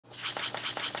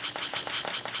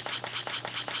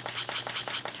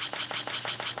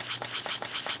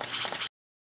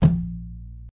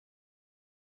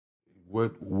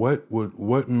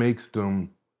What makes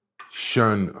them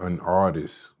shun an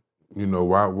artist? You know,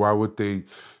 why would they?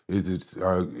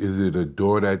 Is it a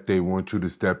door that they want you to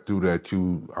step through that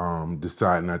you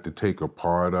decide not to take a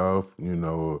part of? You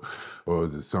know, or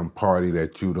is it some party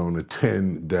that you don't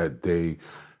attend that they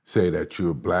say that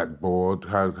you're blackballed?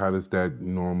 How does that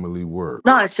normally work?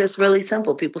 No, it's just really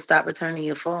simple. People stop returning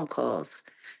your phone calls.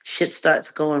 Shit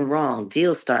starts going wrong.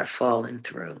 Deals start falling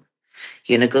through.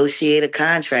 You negotiate a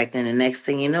contract, and the next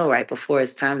thing you know, right before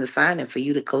it's time to sign it for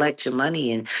you to collect your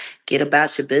money and get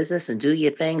about your business and do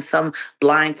your thing, some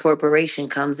blind corporation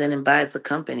comes in and buys the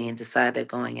company and decide they're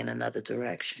going in another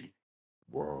direction.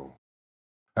 Whoa,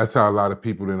 that's how a lot of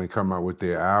people then come out with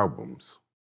their albums.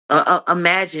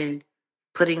 Imagine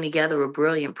putting together a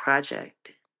brilliant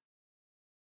project,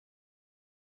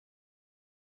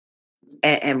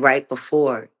 and right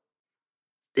before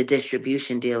the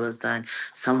distribution deal is done,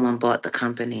 someone bought the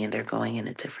company and they're going in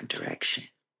a different direction.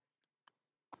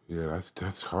 Yeah,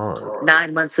 that's hard.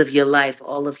 9 months of your life,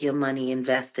 all of your money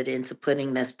invested into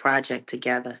putting this project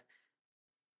together.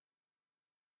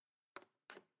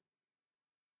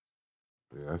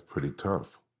 Yeah, that's pretty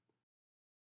tough.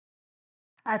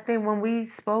 I think when we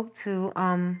spoke to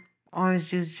Orange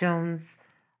Juice Jones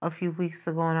a few weeks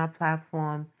ago on our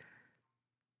platform,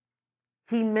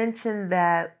 he mentioned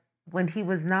that when he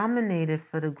was nominated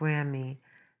for the Grammy,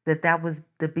 that was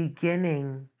the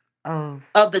beginning of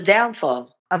the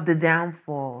downfall.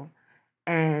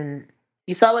 And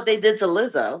you saw what they did to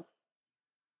Lizzo.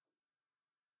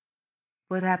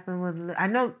 What happened with I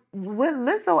know with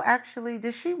Lizzo actually,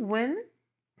 did she win?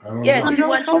 Yeah, she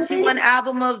won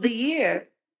Album of the Year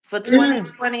for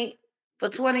 2020 for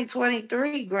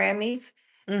 2023 Grammys.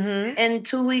 Mm-hmm. And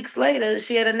 2 weeks later,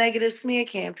 she had a negative smear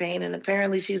campaign, and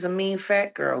apparently she's a mean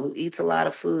fat girl who eats a lot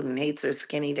of food and hates her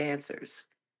skinny dancers.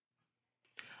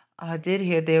 I did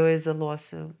hear there is a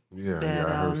lawsuit. Yeah,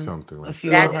 I heard something like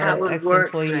that. That's how it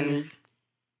works, honey.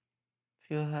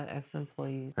 Few of her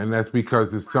ex-employees. And that's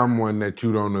because it's someone that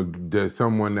you don't know. There's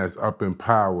someone that's up in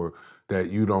power that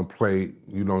you don't play.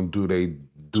 You don't do. They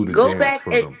do the dance for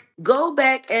them. Go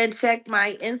back and check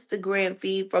my Instagram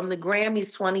feed from the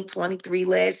Grammys 2023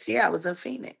 last year. I was in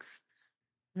Phoenix.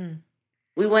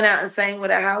 We went out and sang with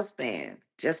a house band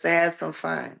just to have some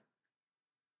fun.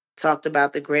 Talked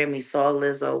about the Grammy, saw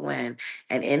Lizzo win.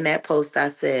 And in that post, I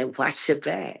said, watch your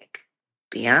back.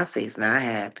 Beyonce's not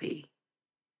happy.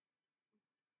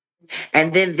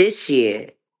 And then this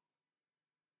year,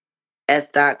 as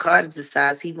Doc Carter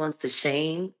decides he wants to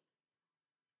shame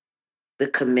the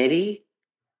committee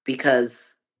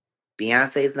because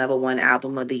Beyonce's never won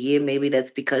Album of the Year. Maybe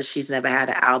that's because she's never had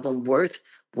an album worth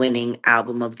winning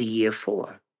Album of the Year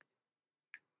for.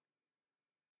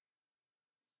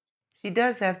 She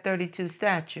does have 32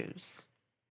 statues.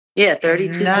 Yeah,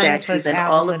 32 statues, and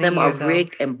all of them are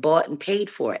rigged and bought and paid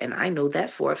for. And I know that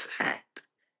for a fact.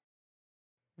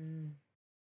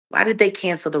 Why did they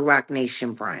cancel the Rock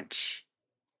Nation brunch?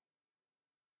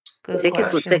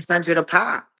 Tickets were $600 a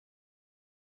pop.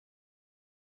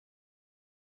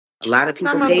 A lot of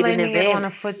people paid in advance. It on a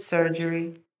foot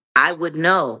surgery. I would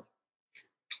know.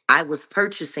 I was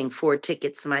purchasing 4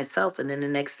 tickets myself, and then the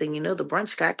next thing you know, the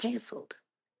brunch got canceled.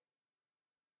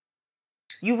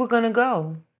 You were gonna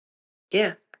go?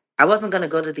 Yeah. I wasn't gonna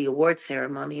go to the award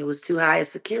ceremony. It was too high a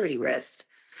security risk.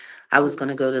 I was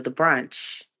gonna go to the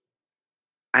brunch.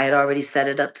 I had already set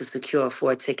it up to secure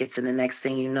 4 tickets, and the next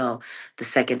thing you know, the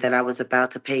second that I was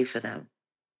about to pay for them,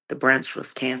 the brunch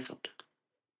was canceled.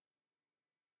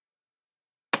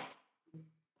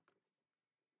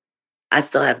 I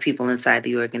still have people inside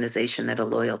the organization that are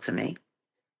loyal to me.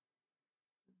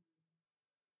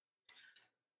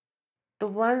 The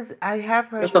ones I have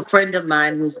heard. If a friend of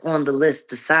mine who's on the list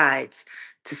decides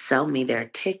to sell me their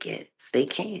tickets, they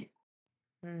can.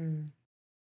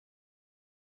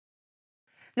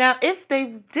 Now, if they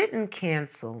didn't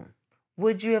cancel,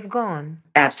 would you have gone?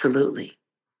 Absolutely.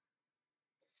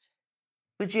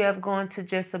 Would you have gone to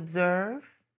just observe?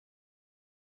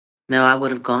 No, I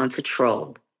would have gone to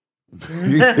troll.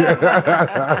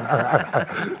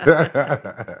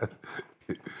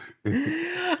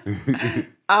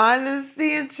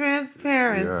 Honesty and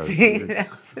transparency.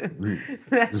 Yes.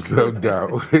 That's no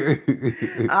doubt.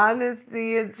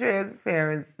 Honesty and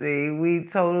transparency. We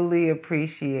totally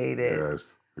appreciate it.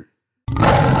 Yes.